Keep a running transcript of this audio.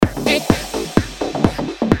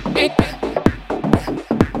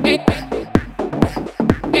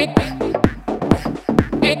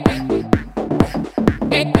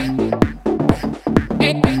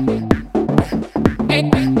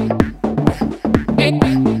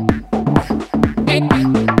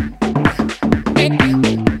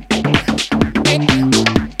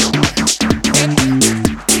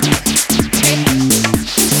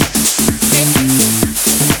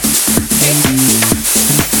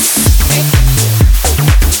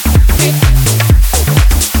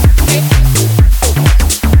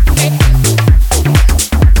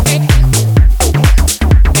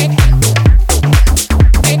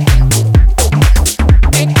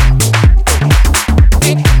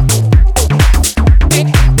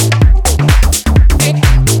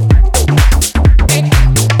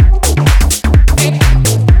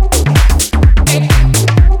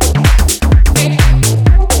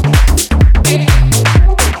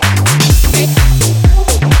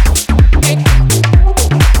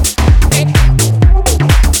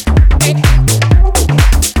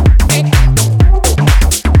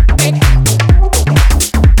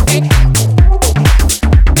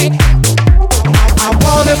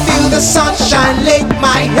the sunshine lick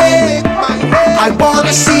my head. I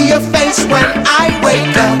wanna see your face when I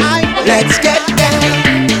wake up. Let's get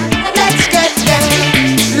down, let's get down,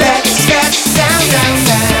 let's get down, down,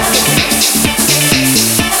 down.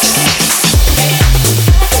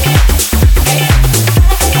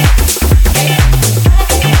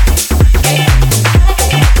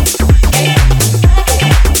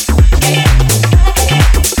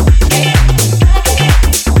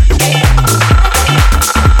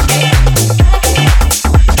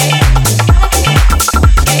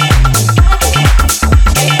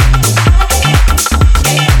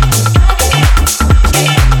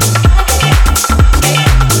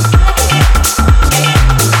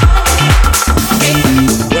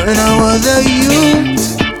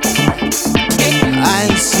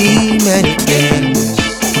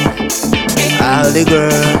 The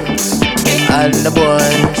girls and the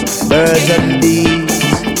boys, birds and bees.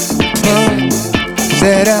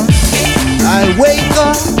 Said I wake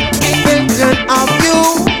up thinking of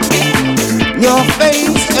you, your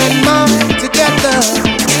face and mine together.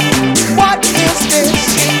 What is this?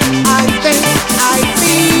 I think I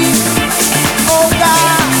feel. Oh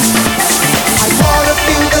God, I wanna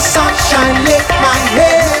feel the sunshine lick my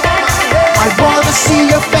head. I wanna see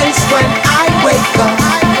your face when I wake up.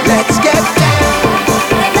 Let's get down.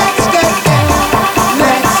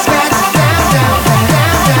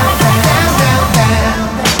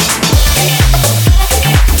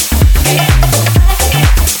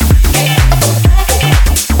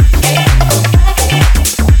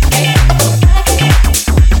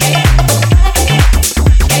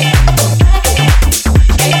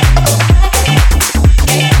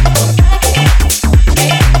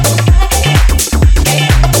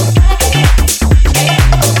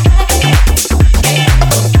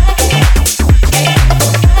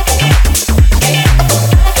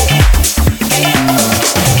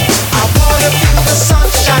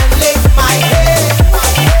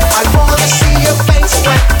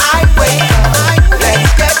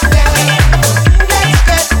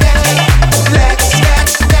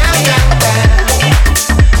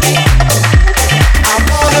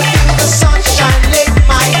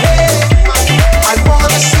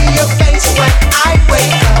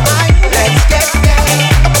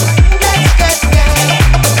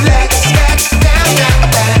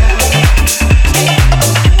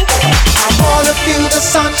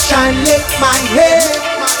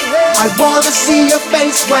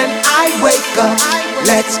 When I wake up,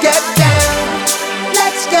 let's get down,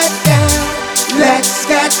 let's get down, let's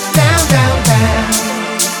get down, down, down.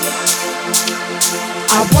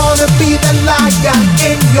 I wanna be the lion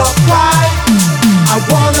in your pride. I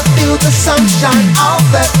wanna feel the sunshine all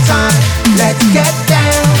the time. Let's get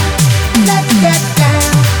down, let's get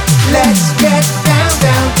down, let's get down,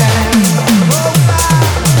 down, down.